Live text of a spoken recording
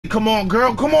Come on,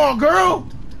 girl. Come on, girl.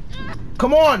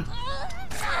 Come on.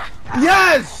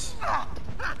 Yes.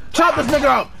 Chop this nigga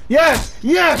out. Yes.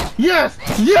 Yes. Yes.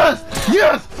 Yes.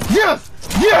 Yes. Yes.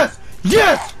 Yes.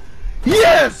 Yes.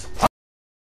 Yes.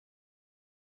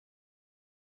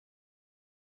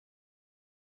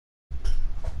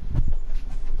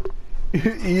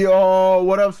 Yo,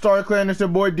 what up, Star Clan? It's your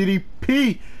boy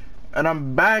DDP, and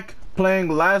I'm back playing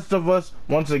Last of Us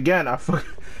once again. I'm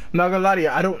not gonna lie to you,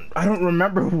 I don't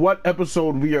remember what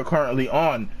episode we are currently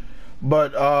on,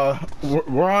 but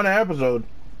we're on an episode.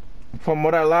 From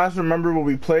what I last remember, when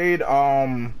we played,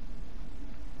 oh,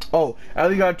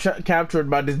 Ellie got captured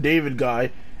by this David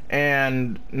guy,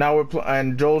 and now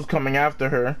and Joel's coming after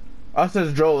her. Us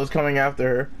as Joel is coming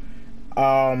after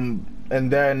her, and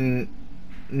then.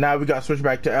 Now we got switched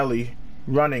back to Ellie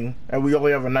running, and we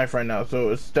only have a knife right now,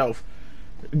 so it's stealth.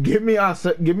 Give me a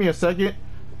second.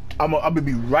 I'll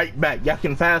be right back. Y'all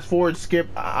can fast forward, skip.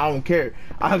 I don't care.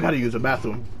 I gotta use a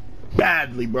bathroom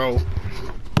badly, bro.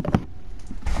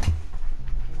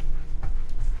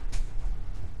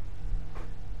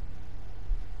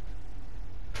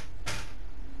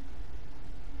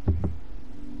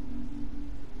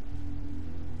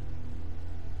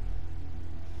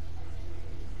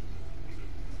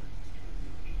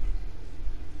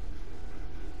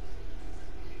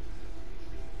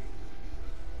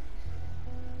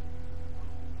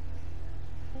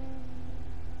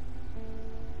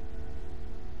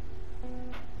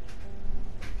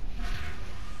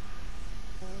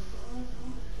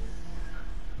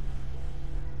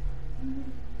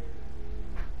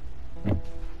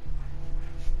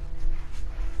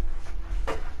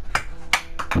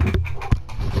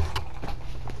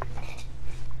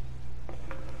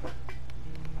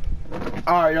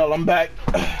 Alright, y'all, I'm back.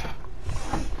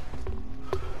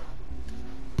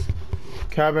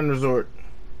 Cabin Resort.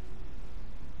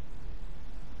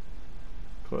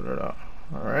 Put it out.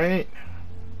 Alright.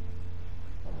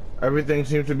 Everything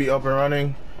seems to be up and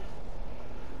running.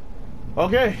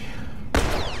 Okay.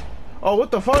 Oh,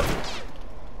 what the fuck?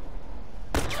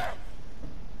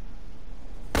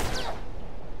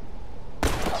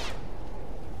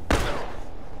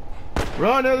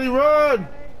 Run, Ellie, run!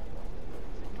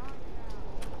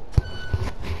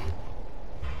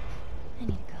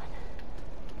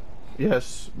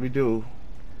 Yes, we do.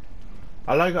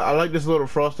 I like this little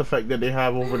frost effect that they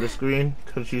have over the screen,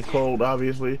 because she's cold,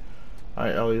 obviously.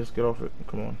 Alright, Ellie, let's get off it.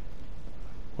 Come on.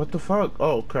 What the fuck?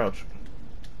 Oh, crouch.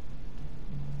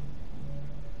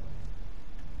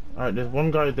 Alright, there's one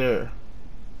guy there.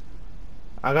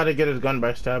 I gotta get his gun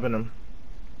by stabbing him.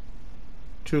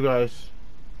 Two guys.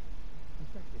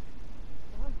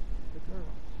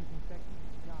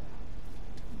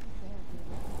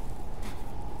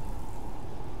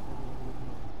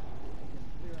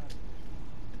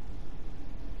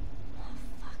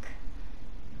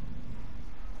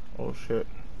 Oh shit.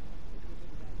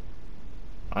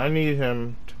 I need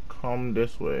him to come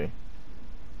this way.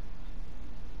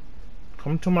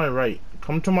 Come to my right.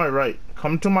 Come to my right.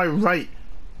 Come to my right.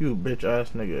 You bitch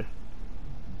ass nigga.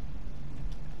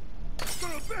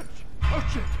 Oh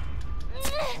shit.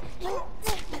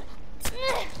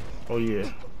 Oh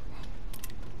yeah.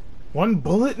 One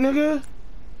bullet, nigga?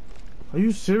 Are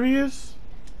you serious?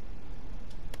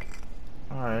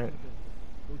 Alright.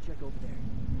 Go check over there.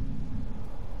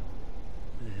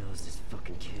 Who the hell is this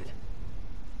fucking kid?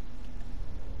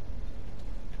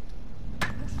 Oh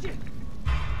shit!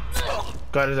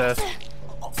 Got his ass.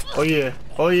 Oh yeah.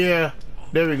 Oh yeah.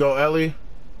 There we go, Ellie.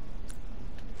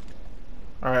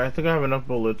 Alright, I think I have enough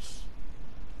bullets.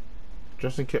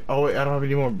 Just in case. Oh wait, I don't have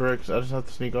any more bricks. I just have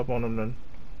to sneak up on him then.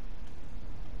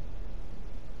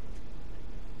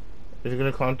 Is he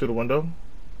gonna climb through the window?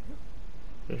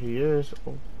 There he is.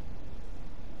 Oh.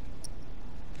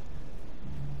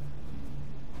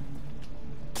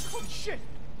 Shit.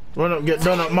 Run up, get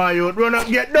done up, my youth. Run up,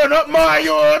 get done up, my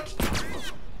youth.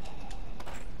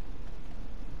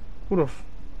 Who the f—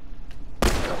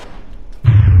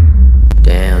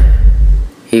 Damn,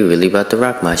 he really about to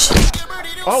rock my shit.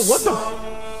 Oh, what the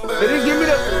f— they didn't give me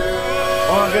that.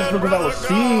 Oh, I guess because I was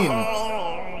seen.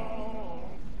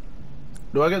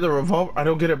 Do I get the revolver? I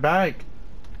don't get it back.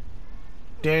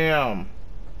 Damn.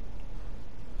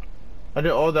 I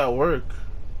did all that work.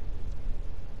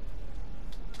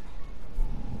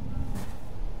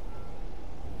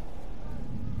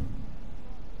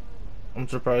 I'm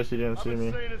surprised he didn't see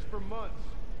me.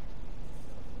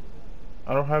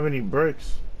 I don't have any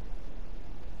bricks.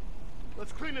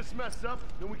 Let's clean this mess up,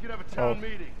 then we can have a town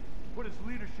meeting. Put his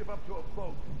leadership up to a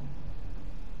vote.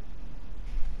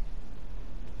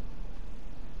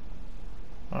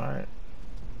 Alright.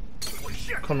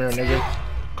 Come here, nigga.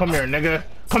 Come here, nigga.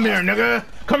 Come here, nigga.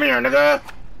 Come here, nigga.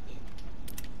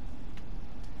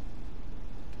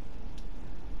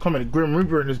 Come in, Grim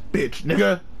Reaper in this bitch,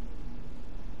 nigga.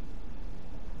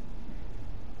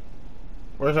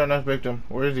 Where's our next victim?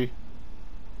 Where is he?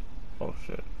 Oh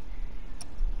shit.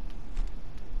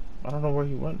 I don't know where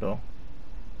he went though.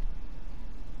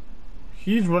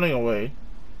 He's running away.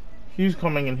 He's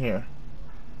coming in here.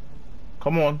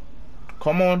 Come on.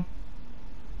 Come on.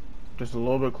 Just a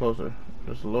little bit closer.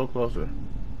 Just a little closer.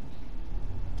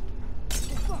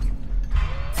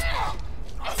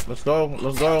 Let's go.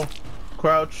 Let's go.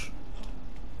 Crouch.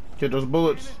 Get those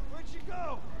bullets. Where'd she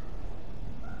go?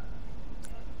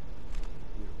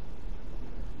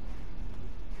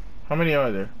 How many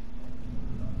are there?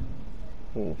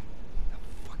 Oh.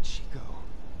 Where'd she go?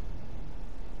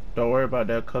 Don't worry about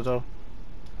that, cuzzo.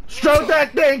 Stroke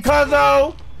that thing,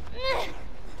 cuzzo!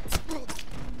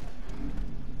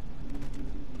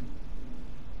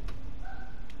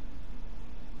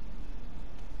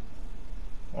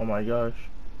 Oh my gosh.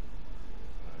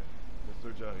 Let's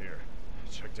search out here.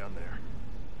 Check down there.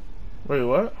 Wait,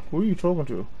 what? Who are you talking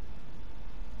to?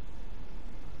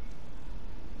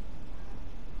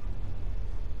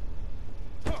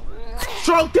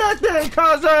 Stroke that thing,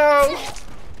 cuzzo!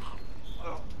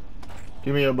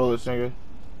 Give me your bullets, nigga.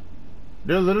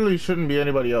 There literally shouldn't be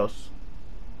anybody else.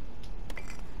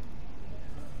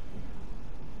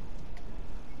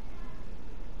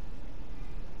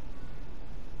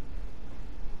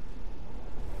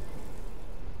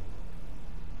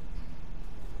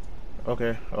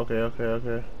 Okay.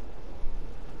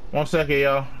 1 second,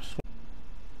 y'all.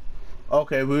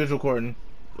 Okay, we was recording.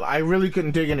 I really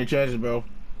couldn't take any chances, bro.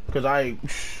 Cause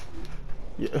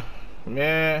yeah,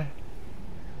 man.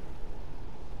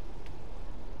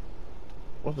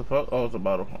 What the fuck? Oh, it's a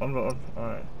bottle.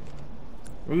 Alright.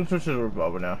 We can switch to the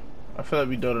revolver now. I feel like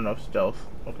we done enough stealth.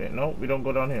 Okay, no, we don't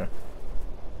go down here.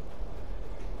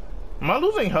 Am I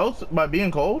losing health by being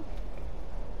cold?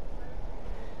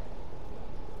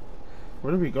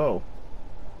 Where did we go?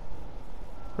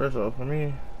 First off, let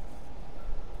me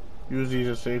use these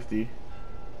as safety.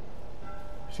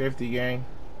 Safety, gang.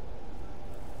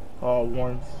 Oh,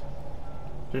 warmth.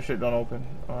 This shit don't open.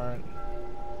 Alright.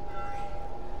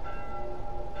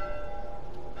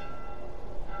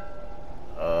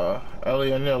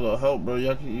 Ellie, I need a little help, bro.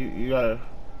 You gotta...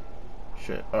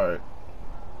 Shit, alright.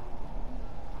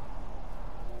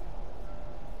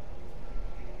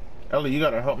 Ellie, you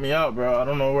gotta help me out, bro. I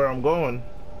don't know where I'm going.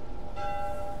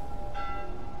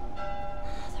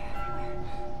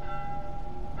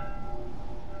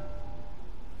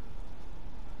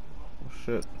 Oh,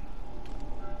 shit.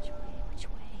 Which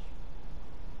way?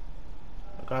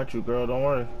 I got you, girl. Don't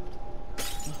worry.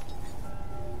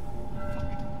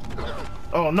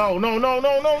 Oh, no.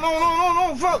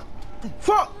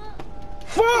 Fuck.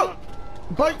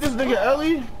 Bite this nigga,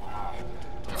 Ellie.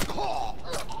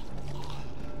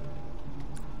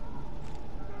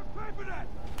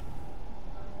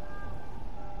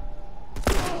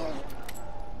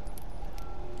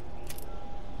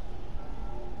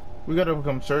 We gotta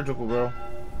become surgical, bro.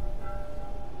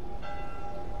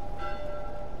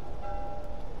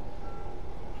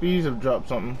 Please have dropped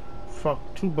something. Fuck,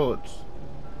 2 bullets.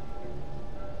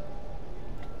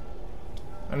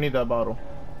 I need that bottle.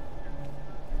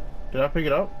 Did I pick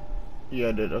it up? Yeah,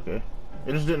 I did. Okay.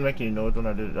 It just didn't make any noise when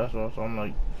I did it. That's all. So I'm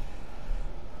like,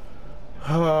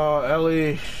 oh,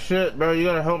 Ellie, shit, bro. You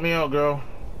gotta help me out, girl.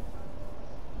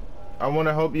 I want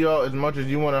to help you out as much as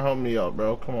you want to help me out,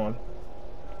 bro. Come on.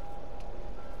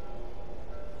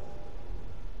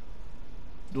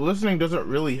 The listening doesn't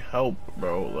really help,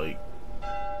 bro. Like,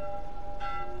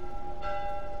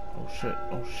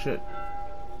 oh shit.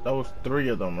 That was 3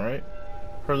 of them, right?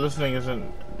 Her listening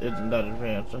isn't that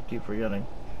advanced. I keep forgetting.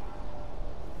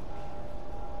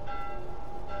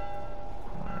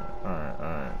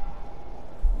 Alright.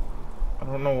 I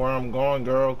don't know where I'm going,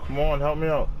 girl. Come on, help me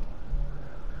out.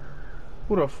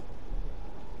 Who the f...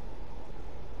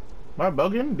 Am I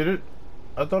bugging? Did it...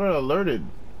 I thought it alerted.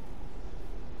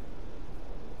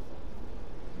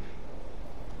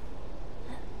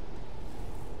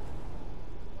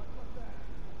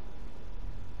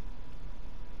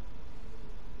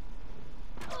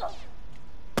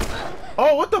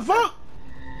 Oh, what the fuck?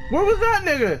 Where was that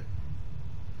nigga?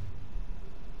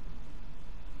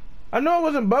 I know I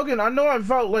wasn't bugging. I know I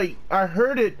felt like I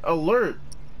heard it alert.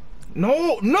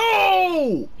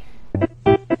 No!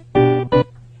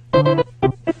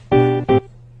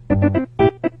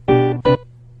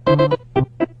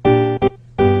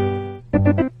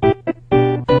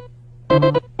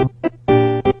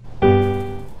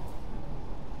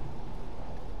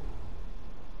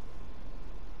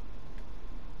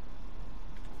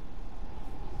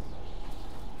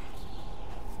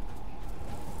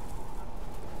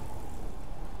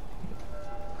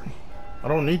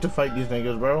 don't need to fight these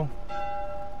niggas, bro.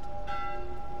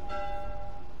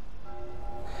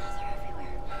 They're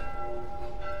everywhere.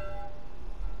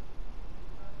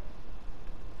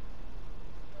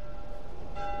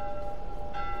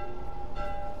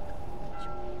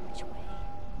 Which way?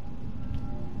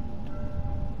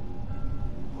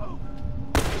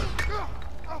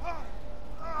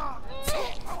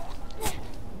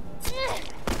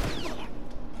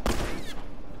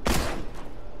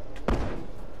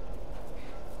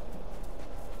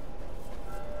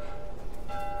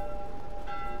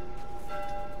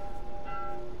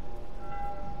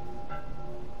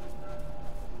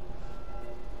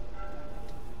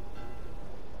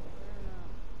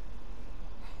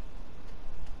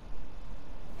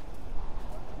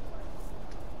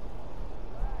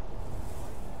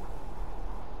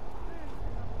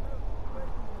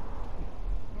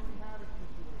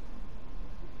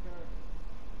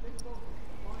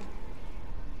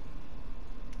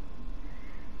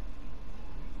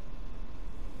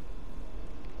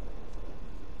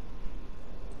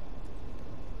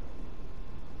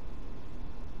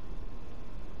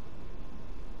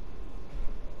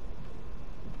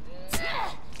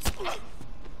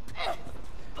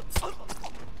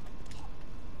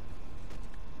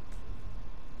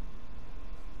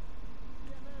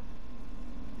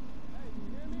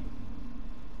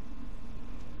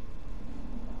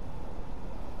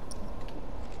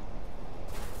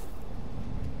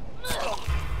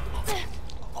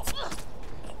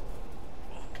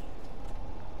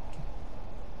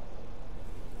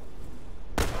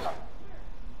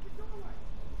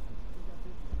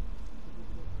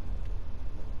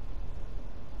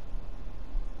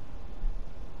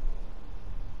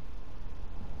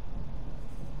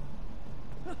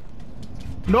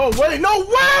 No way! No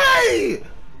way!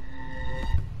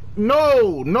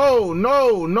 No, no,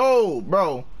 no, no,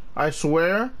 bro. I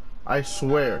swear. I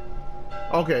swear.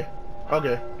 Okay.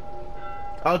 Okay.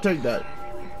 I'll take that.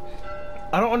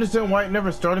 I don't understand why it never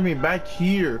started me back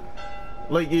here.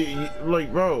 Like,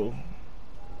 like, bro.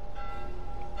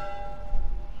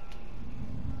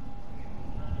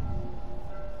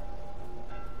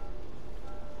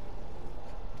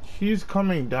 He's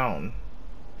coming down.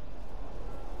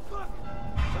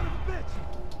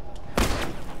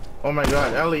 Oh my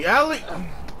god, Ellie, Ellie!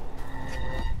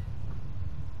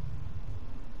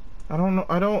 I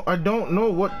don't know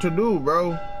what to do,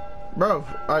 bro. Bro,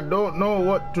 I don't know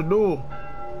what to do.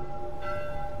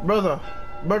 Brother,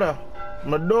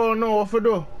 I don't know what to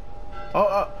do.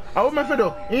 I what me to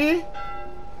do, eh?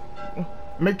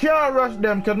 Me can't rush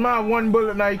them cause I have one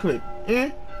bullet in my clip,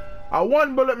 eh? I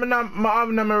one bullet me have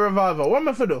in my revolver. What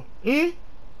me to do, eh?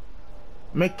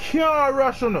 Me can't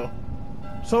rush you no.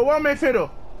 So what me to do?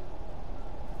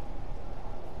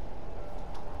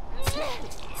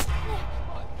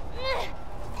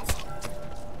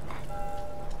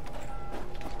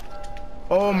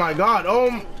 Oh my god,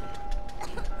 oh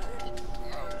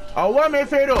what me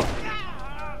to do?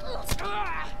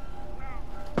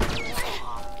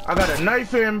 I gotta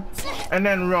knife him and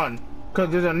then run cause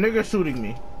there's a nigga shooting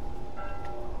me.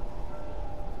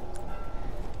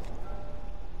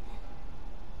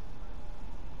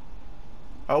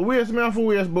 I waste me off a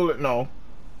waste bullet now.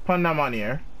 Pon that man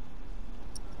here.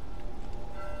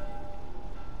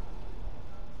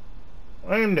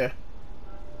 I am there.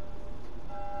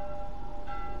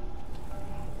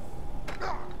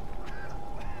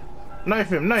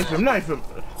 Knife him, knife him, knife him.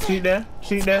 See there,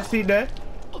 see there, see there.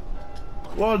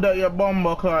 Well that you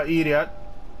bumbucker idiot.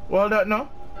 Well that now.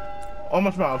 How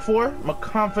much more? 4? I'm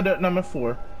confident number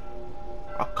 4.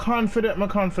 I'm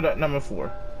confident number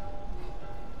 4.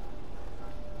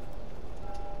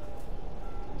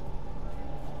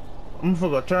 I'm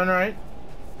gonna turn right.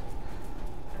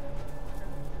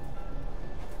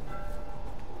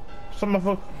 Some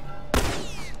of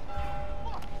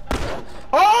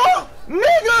oh,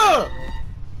 nigga!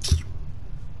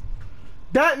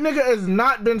 That nigga has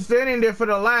not been standing there for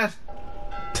the last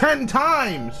 10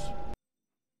 times.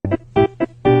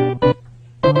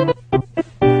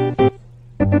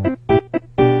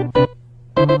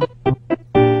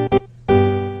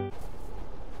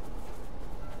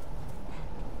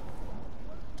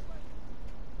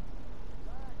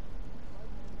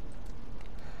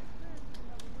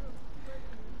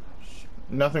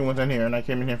 Nothing was in here, and I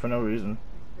came in here for no reason.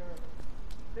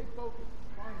 Stay focused.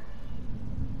 Fine.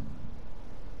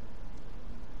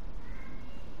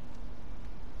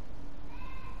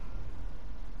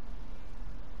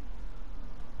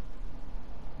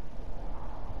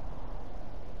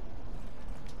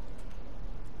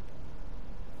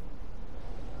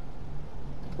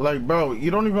 Like, bro,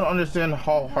 you don't even understand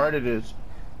how hard it is.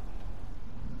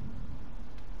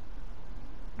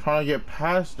 trying to get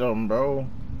past them, bro.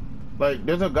 Like,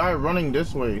 there's a guy running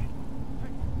this way.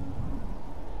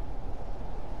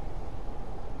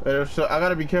 So I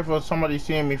gotta be careful of somebody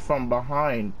seeing me from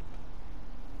behind.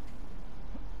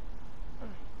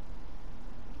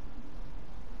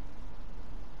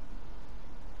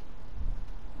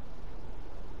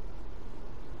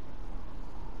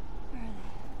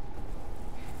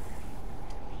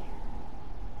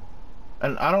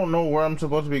 And I don't know where I'm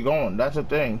supposed to be going. That's the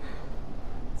thing.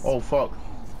 Oh, fuck.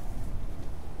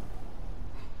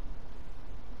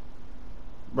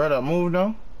 Brother, move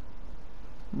now.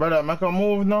 Brother, make a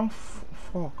move now.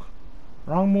 Fuck.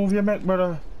 Wrong move you make,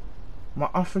 brother. My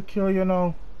off to kill you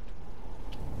now.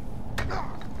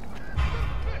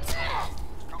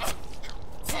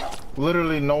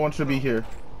 Literally, no one should be here.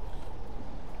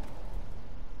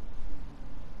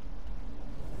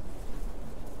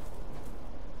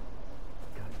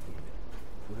 God damn it.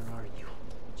 Where are you?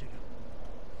 Check out.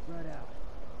 Right out.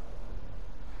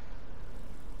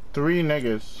 3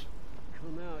 niggas.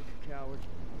 Come out, you coward.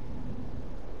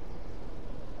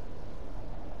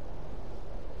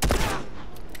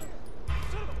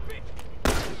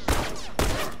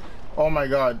 Oh my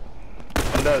god.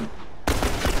 I'm dead.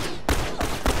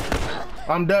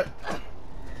 I'm dead.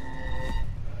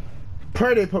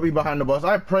 Pray they put me behind the bus.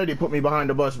 I pray they put me behind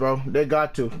the bus, bro. They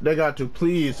got to. They got to.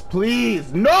 Please.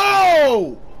 Please.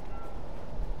 No!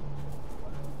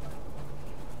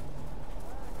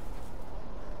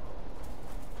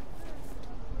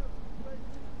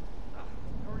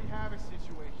 I already have a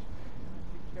situation.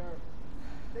 Take care of it.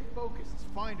 Stay focused. Let's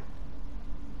find her.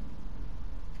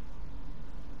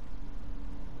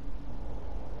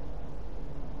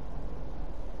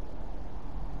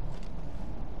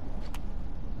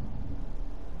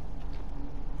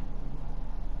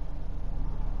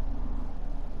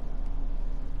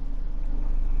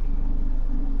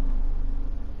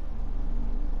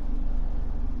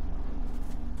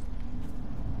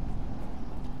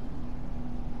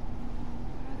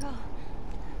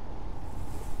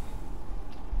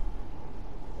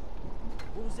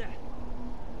 What was that?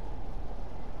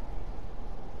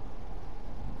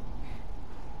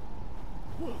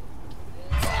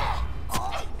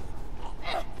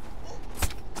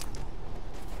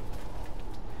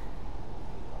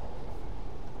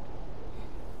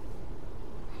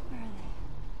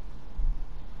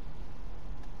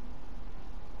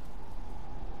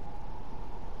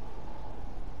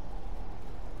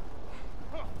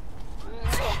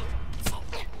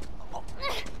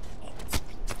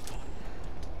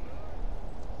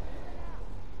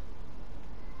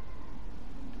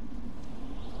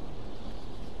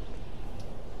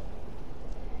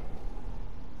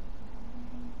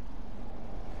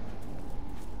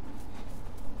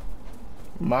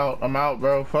 I'm out,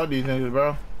 bro. Fuck these niggas,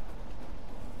 bro.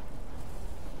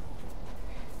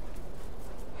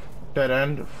 Dead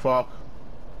end. Fuck.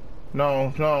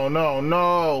 No, no, no,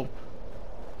 no.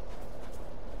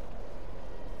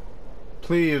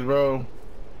 Please, bro.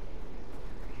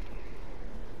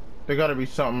 There gotta be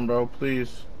something, bro.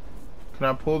 Please. Can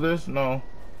I pull this? No.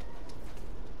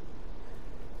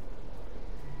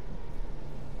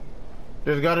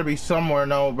 There's gotta be somewhere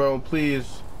now, bro.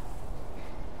 Please.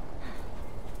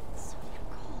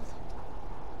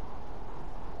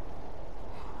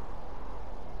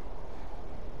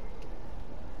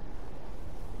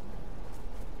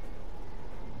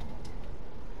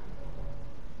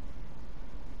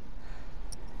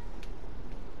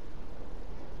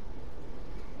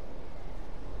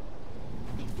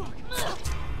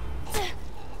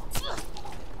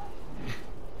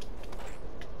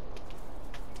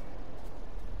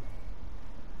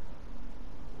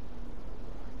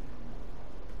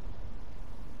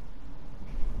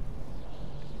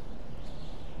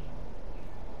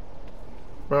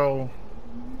 Bro.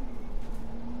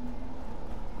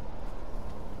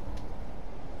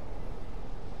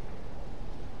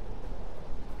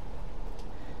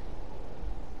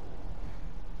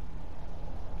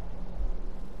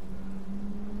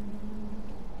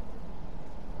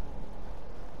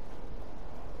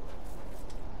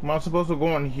 Am I supposed to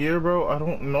go in here, bro? I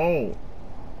don't know.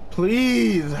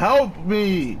 Please help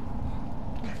me.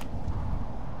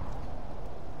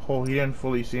 Oh, he didn't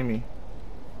fully see me.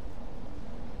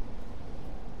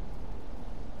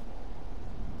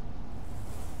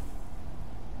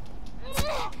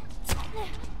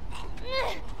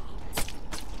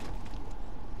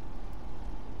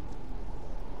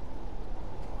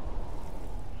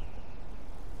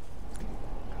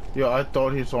 Yo, I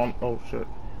thought he saw me. Oh shit.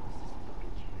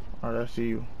 Alright, I see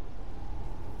you.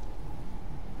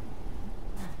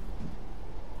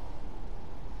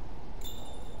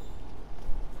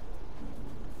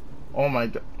 Oh my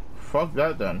god. Fuck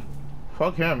that then.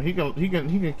 Fuck him. He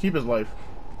can keep his life.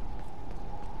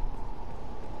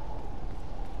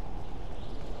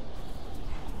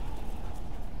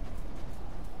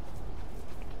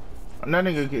 And that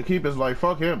nigga can keep his life.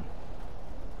 Fuck him.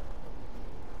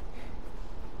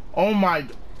 Oh my.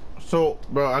 So,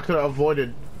 bro, I could have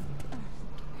avoided.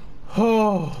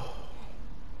 Oh.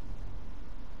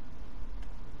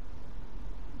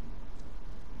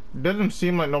 Doesn't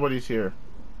seem like nobody's here.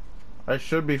 I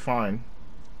should be fine.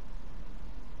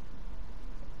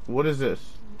 What is this?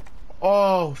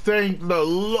 Oh, thank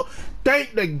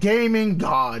the gaming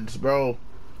gods, bro.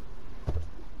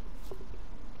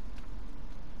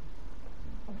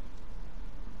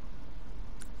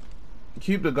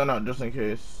 Keep the gun out just in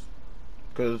case,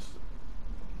 cause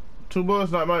two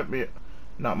bullets might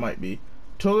be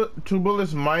two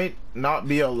bullets might not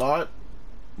be a lot,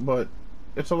 but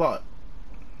it's a lot.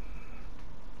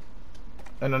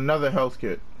 And another health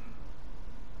kit.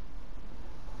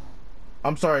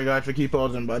 I'm sorry guys for keep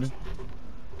pausing, but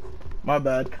my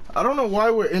bad. I don't know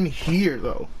why we're in here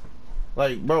though.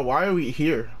 Like, bro, why are we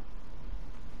here?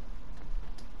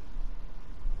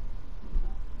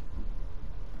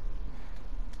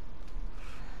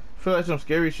 I feel like some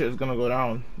scary shit is gonna go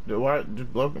down. Why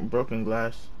just broken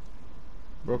glass?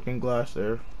 Broken glass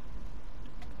there.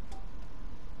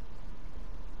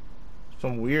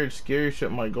 Some weird scary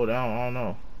shit might go down. I don't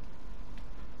know.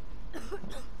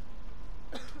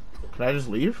 Can I just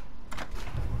leave?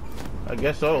 I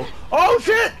guess so. Oh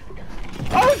shit!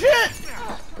 Oh shit!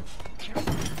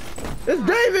 It's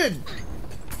David!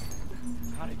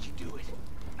 How did you do it?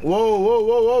 Whoa, whoa,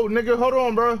 whoa, whoa, nigga, hold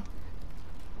on, bro.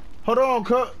 Hold on,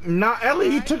 nah,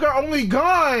 Ellie, he took our only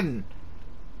gun.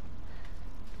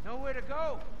 Nowhere to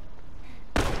go.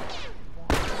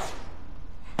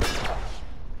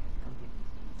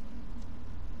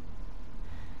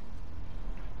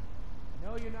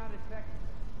 No, you're not infected.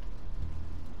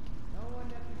 No one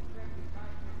that's infected can't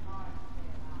get hard.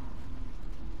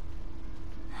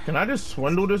 Can I just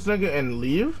swindle this nigga and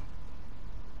leave?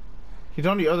 He's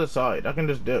on the other side. I can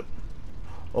just dip.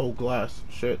 Oh, glass.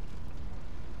 Shit.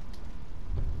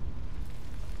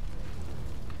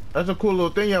 That's a cool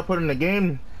little thing y'all put in the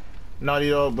game, Naughty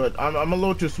Dog, but I'm a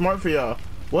little too smart for y'all.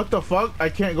 What the fuck? I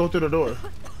can't go through the door.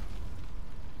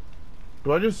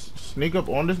 Do I just sneak up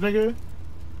on this nigga?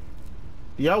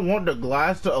 Do y'all want the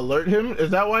glass to alert him?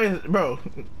 Is that why? Bro,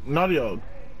 Naughty Dog.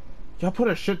 Y'all put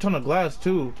a shit ton of glass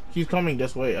too. He's coming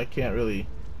this way. I can't really.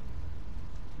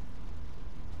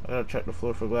 I gotta check the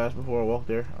floor for glass before I walk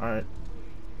there. Alright.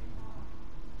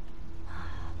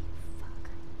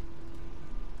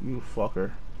 You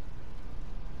fucker.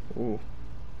 Ooh.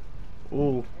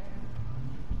 Ooh.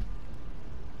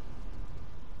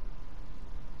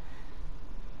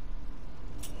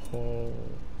 Oh.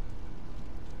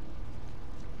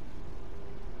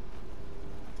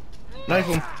 Knife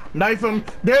him. Knife him.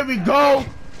 There we go.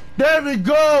 There we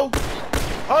go.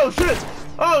 Oh shit.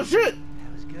 Oh shit.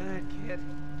 That was good, kid.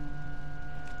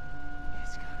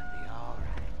 It's gonna be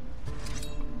alright.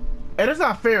 Hey, that's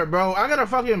not fair, bro. I got a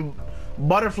fucking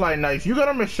butterfly knife. You got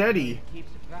a machete. Keep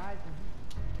surprising.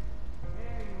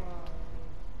 There you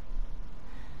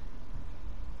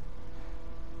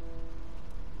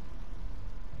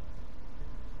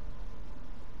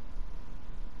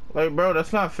are. Like, bro,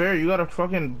 that's not fair. You got a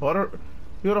fucking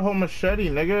You got a whole machete,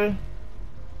 nigga.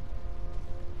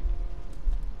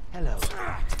 Hello.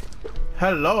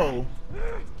 Hello.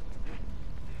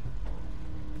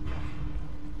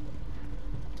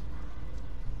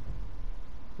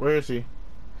 Where is he?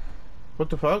 What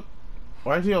the fuck?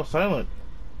 Why is he all silent?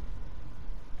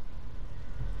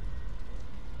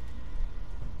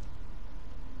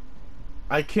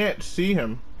 I can't see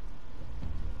him.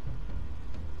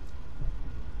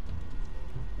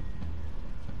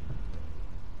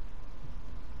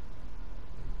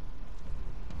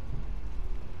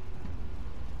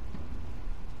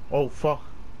 Oh fuck.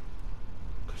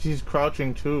 'Cause he's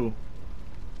crouching too.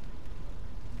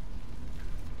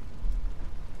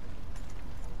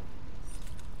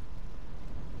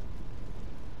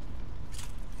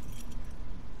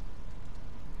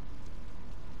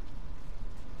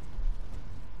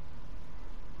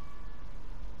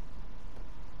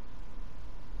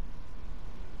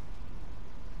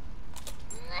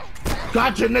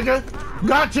 Gotcha, nigga!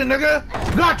 Gotcha,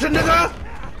 nigga! Gotcha, nigga!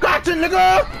 Gotcha,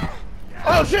 nigga!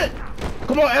 Oh shit!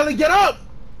 Come on, Ellie, get up!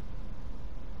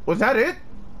 Was that it?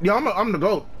 Yo, I'm the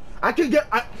GOAT. I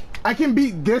can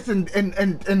beat this in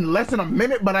less than a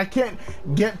minute, but I can't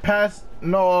get past.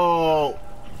 No,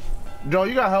 Joe,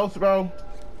 you got health, bro.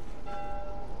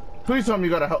 Please tell me you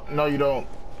got a health. No, you don't.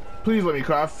 Please let me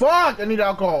cry. Fuck! I need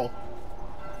alcohol.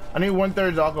 I need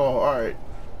 1/3 alcohol. All right.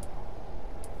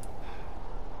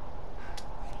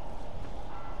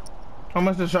 How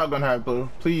much does shotgun have, Blue?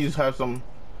 Please have some.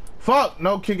 Fuck!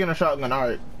 No kicking a shotgun. All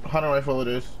right. Hunting rifle it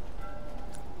is.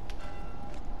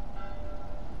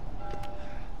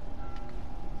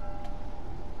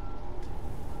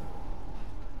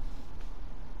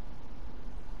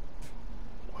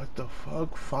 What the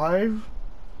fuck? 5?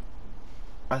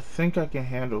 I think I can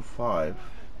handle 5.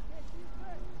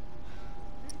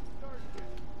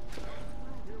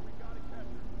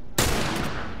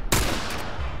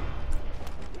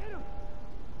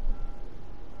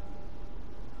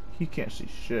 He can't see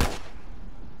shit.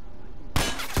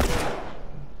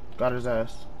 Got his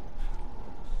ass.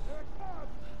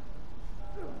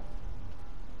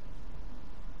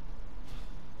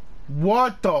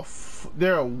 What the f?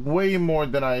 There are way more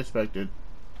than I expected.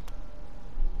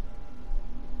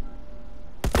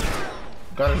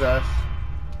 Got his ass.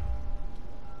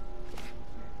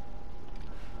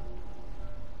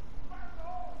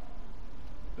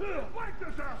 Fight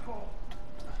this asshole!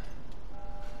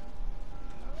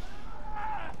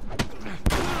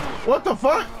 What the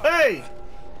fuck? Hey!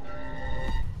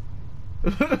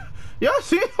 Y'all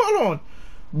see? Hold on.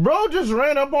 Bro just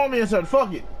ran up on me and said,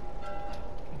 fuck it.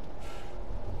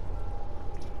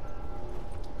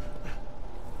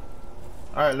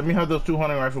 Alright, let me have those 2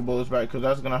 hunting rifle bullets back because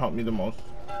that's gonna help me the most.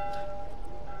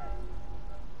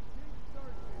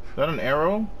 Is that an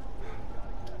arrow?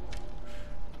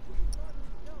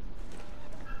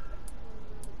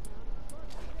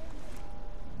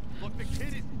 Look, the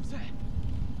kid is...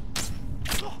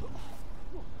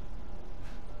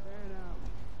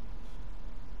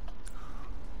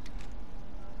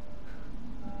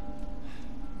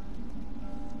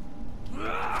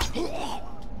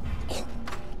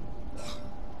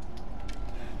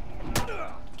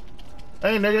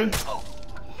 Hey, nigga.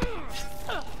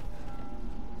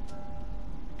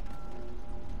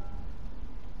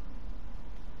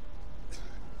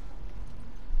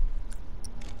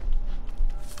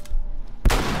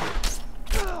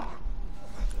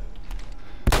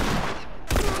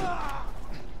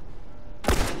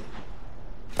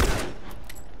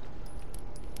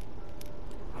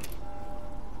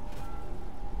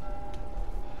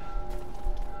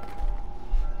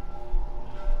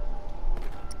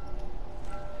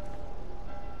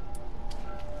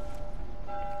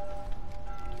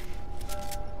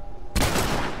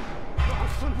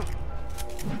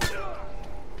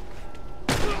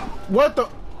 What the?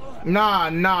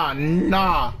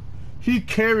 Nah. He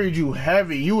carried you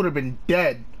heavy. You would have been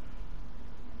dead.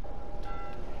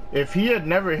 If he had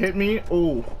never hit me,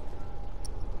 ooh. We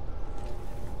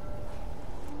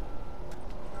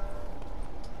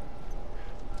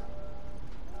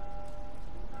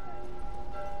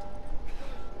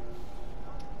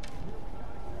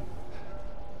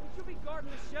should be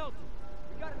guarding the shelter.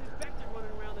 We got an infected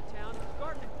running around the town. He's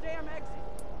guarding the damn exit.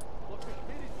 Look, the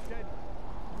kid is dead.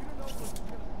 We don't know what's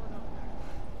gonna turn up next.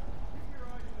 Keep your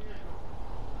eyes and ears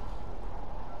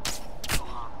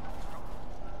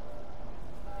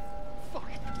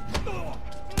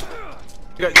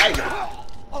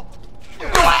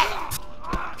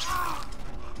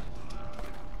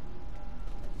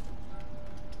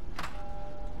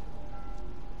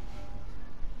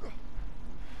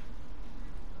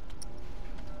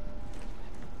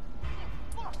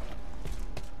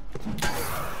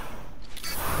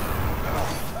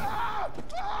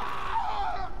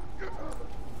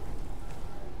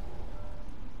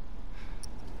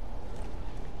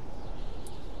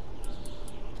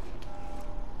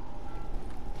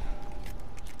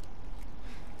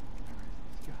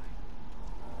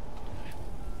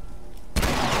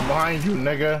Behind you,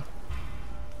 nigga.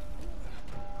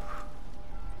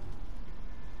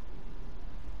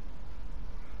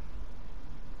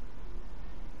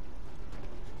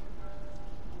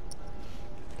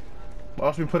 Why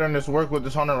else we put in this work with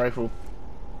this hunting rifle?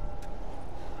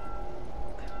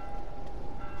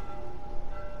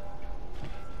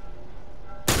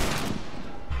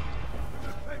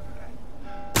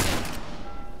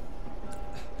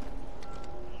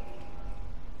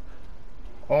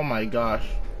 Oh my gosh.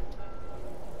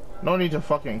 No need to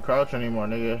fucking crouch anymore,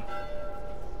 nigga.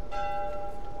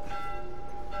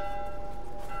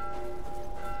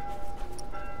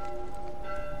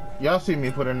 Y'all see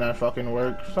me put in that fucking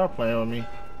work. Stop playing with me.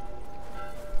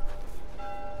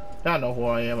 Y'all know who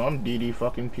I am. I'm DD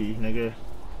fucking P, nigga.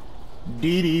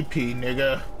 DDP,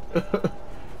 nigga.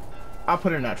 I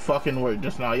put in that fucking work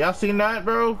just now. Y'all seen that,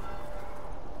 bro?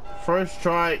 First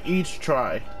try, each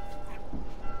try.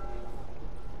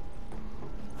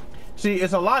 See,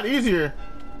 it's a lot easier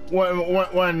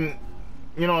when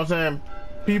you know what I'm saying,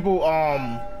 people,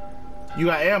 you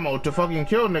got ammo to fucking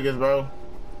kill niggas, bro.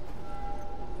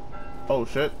 Oh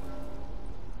shit.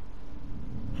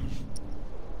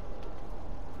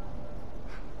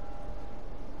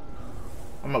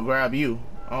 I'm gonna grab you.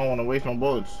 I don't want to waste my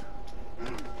bullets.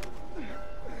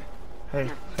 Hey,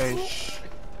 shh.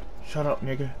 Shut up,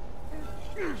 nigga.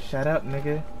 Shut up,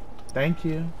 nigga. Thank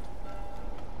you.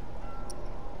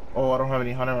 Oh, I don't have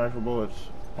any hunting rifle bullets.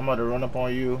 I'm about to run up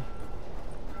on you.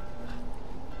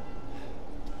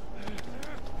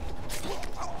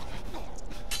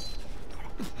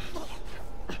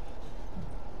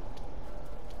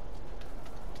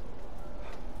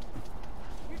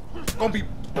 Gonna be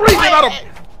breathing out of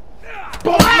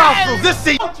both nostrils this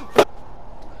seat.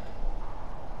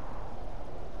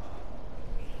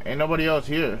 Ain't nobody else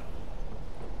here.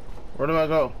 Where do I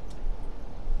go?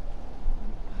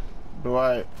 Do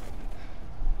I?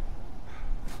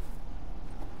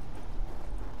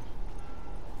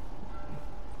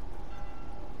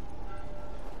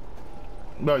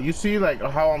 Bro, you see like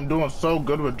how I'm doing so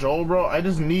good with Joel, bro? I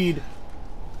just need,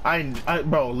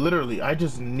 bro, literally, I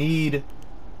just need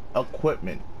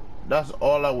equipment. That's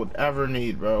all I would ever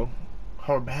need, bro.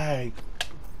 Her bag.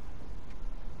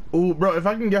 Ooh, bro, if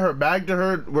I can get her bag to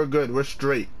her, we're good. We're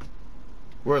straight.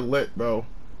 We're lit, bro.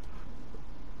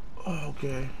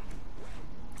 Okay.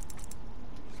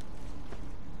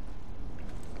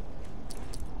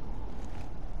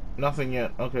 Nothing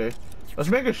yet. Okay. Let's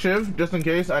make a shiv just in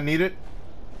case I need it.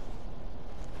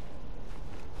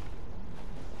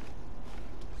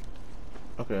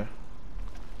 Okay.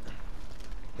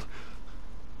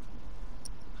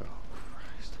 Oh,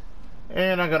 Christ.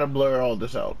 And I gotta blur all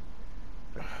this out.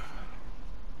 I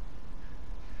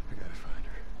gotta find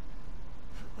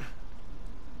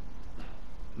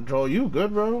her. Joel, you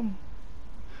good, bro?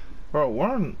 Bro, we're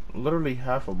on literally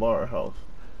half a bar of health.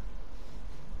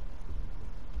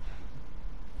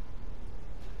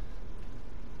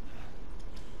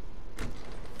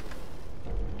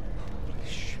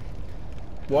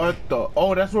 What the?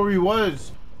 Oh, that's where he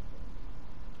was.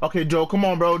 Okay, Joe, come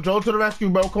on, bro. Joe to the rescue,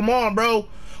 bro. Come on, bro.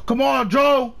 Come on,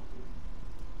 Joe.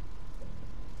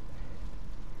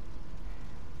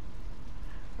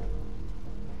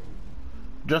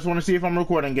 Just want to see if I'm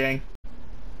recording, gang.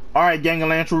 Alright, gang of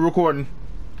Lance, we're recording.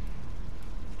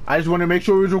 I just want to make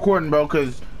sure we was recording, bro,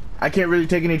 because I can't really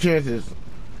take any chances.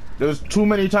 There was too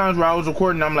many times where I was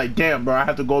recording, I'm like, damn, bro, I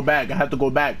have to go back. I have to go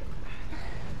back.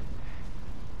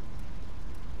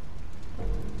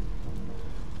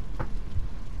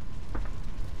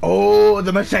 Oh,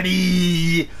 the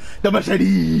machete! The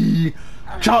machete!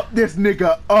 Chop this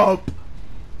nigga up!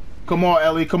 Come on,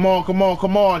 Ellie. Come on, come on,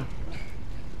 come on.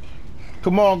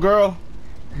 Come on, girl.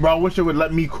 Bro, I wish it would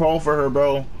let me crawl for her,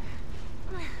 bro.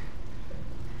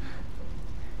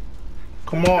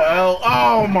 Come on, Elle.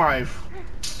 Oh, my.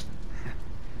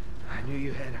 I knew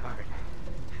you had heart.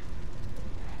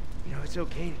 You know, it's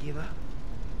okay to give up.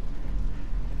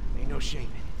 Ain't no shame in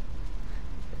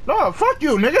it. No, fuck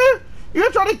you, nigga.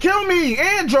 You're trying to kill me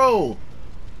and Joe.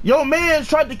 Yo, man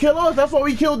tried to kill us. That's why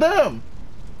we killed them.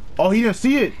 Oh, he didn't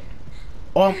see it.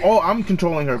 Oh, I'm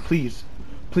controlling her. Please.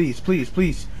 Please, please,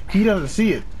 please. He doesn't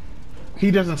see it. He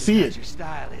doesn't see it. Your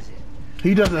style, is it?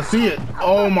 He doesn't see it.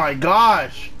 Oh, my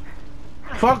gosh.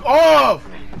 Fuck off.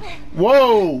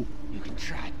 Whoa. You can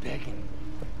try begging.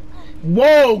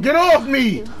 Whoa, get off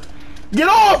me. Get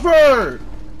off her.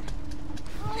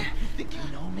 You think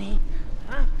you know me?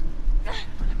 Huh? Well,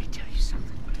 let me tell you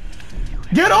something.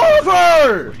 Get off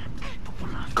her.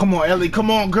 Come on, Ellie.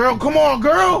 Come on, girl. Come on,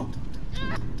 girl.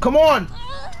 Come on.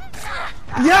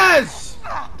 Yes.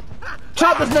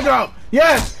 Chop this nigga up.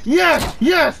 Yes. Yes.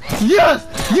 Yes. Yes.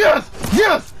 Yes.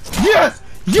 Yes. Yes.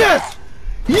 Yes.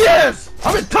 Yes.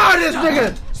 I've been tired of this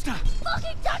nigga. Stop.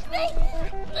 Fucking touch me!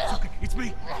 It's okay. It's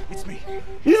me. It's me.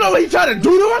 You know what he tried to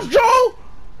do to us, Joe?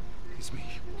 It's me.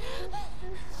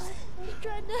 He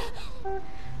tried to...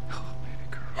 Oh, baby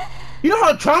girl. You know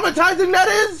how traumatizing that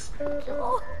is?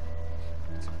 No.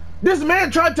 This man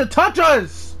tried to touch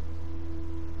us.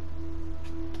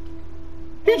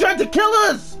 He tried to kill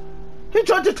us. He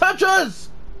tried to touch us.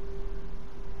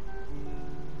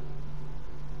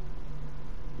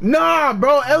 Nah,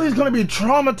 bro. Ellie's gonna be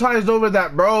traumatized over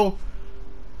that, bro.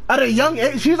 At a young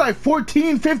age. She's like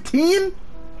 14, 15?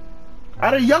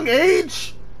 At a young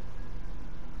age?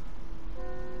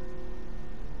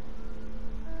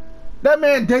 That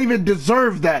man David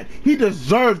deserved that. He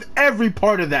deserved every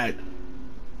part of that.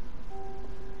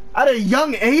 At a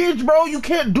young age, bro, you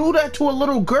can't do that to a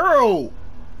little girl.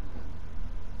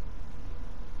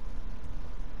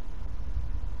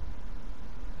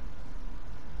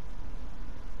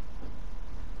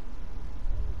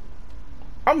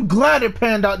 I'm glad it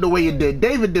panned out the way it did.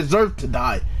 David deserved to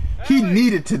die. He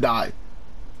needed to die.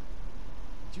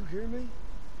 Did you hear me?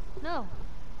 No.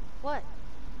 What?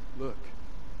 Look,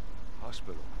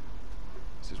 hospital.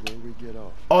 This is where we get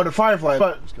off. Oh, the Firefly.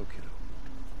 But Let's go, kiddo.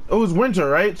 it was winter,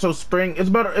 right? So spring. It's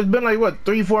better. It's been like what,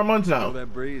 3-4 months Feel now.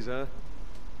 that breeze, huh?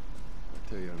 I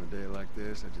tell you, on a day like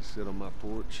this, I just sit on my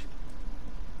porch,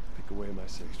 pick away my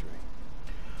six string.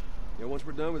 Yeah, once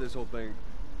we're done with this whole thing,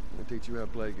 I'm gonna teach you how to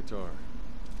play guitar.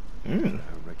 I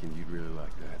reckon you'd really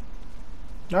like that.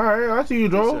 All right, I see you,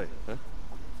 What do you Joel. say, huh?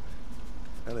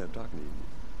 Ellie, I'm talking to you.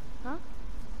 Huh?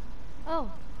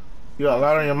 Oh. You got a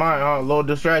lot on your mind, huh? A little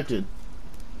distracted.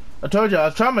 I told you I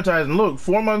was traumatized, and look,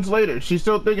 4 months later, she's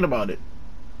still thinking about it.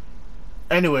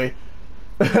 Anyway,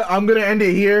 I'm gonna end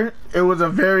it here. It was a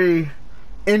very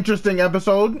interesting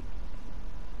episode,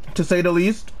 to say the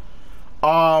least.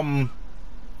 Damn,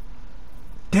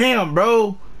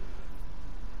 bro.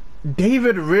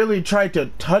 David really tried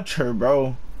to touch her,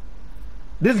 bro.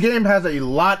 This game has a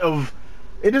lot of...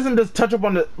 It doesn't just touch up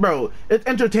on the... Bro, it's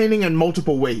entertaining in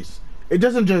multiple ways. It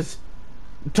doesn't just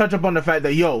touch up on the fact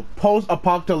that, yo,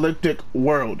 post-apocalyptic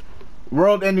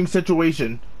world-ending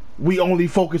situation, we only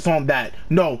focus on that.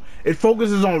 No, it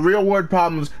focuses on real-world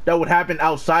problems that would happen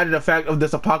outside of the fact of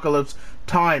this apocalypse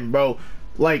time, bro.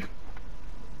 Like,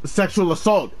 sexual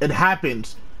assault, it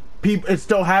happens. It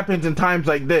still happens in times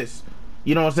like this.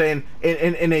 You know what I'm saying?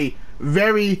 In a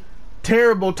very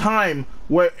terrible time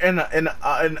where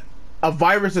a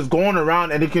virus is going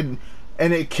around and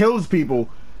it kills people.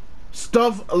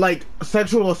 Stuff like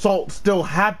sexual assault still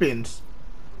happens.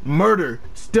 Murder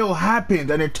still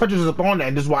happens, and it touches upon that,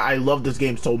 and this is why I love this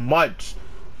game so much.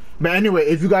 But anyway,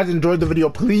 if you guys enjoyed the video,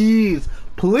 please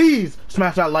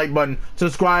smash that like button,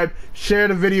 subscribe, share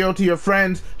the video to your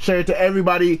friends, share it to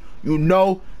everybody you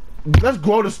know. Let's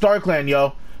grow the StarClan,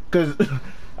 yo, because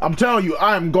I'm telling you,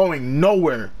 I am going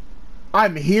nowhere.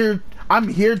 I'm here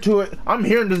to it. I'm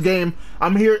here in this game.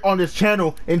 I'm here on this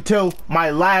channel until my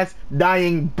last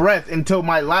dying breath, until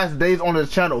my last days on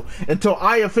this channel, until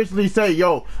I officially say,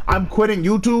 yo, I'm quitting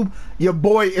YouTube. Your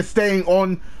boy is staying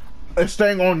on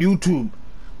YouTube.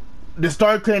 The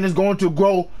StarClan is going to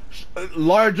grow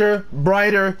larger,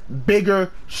 brighter,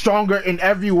 bigger, stronger in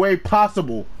every way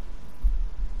possible.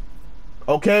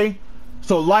 Okay?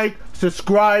 So like,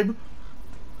 subscribe,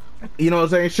 you know what I'm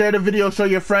saying, share the video, show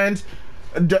your friends.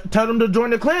 Tell them to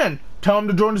join the clan. Tell them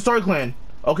to join the StarClan.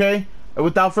 Okay? And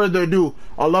without further ado,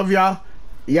 I love y'all.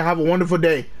 Y'all have a wonderful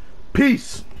day.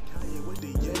 Peace. I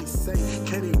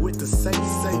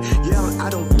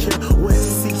don't care what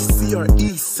CC or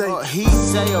E say. He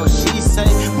say or she say,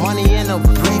 money in a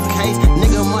briefcase.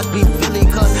 Nigga must be Philly,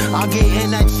 cause I'm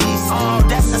getting that cheese. Oh,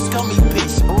 that's a scummy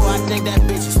bitch. Oh, I think that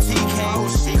bitch is TK. Oh,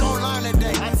 she gon' learn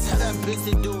today. I tell that bitch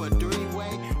to do it.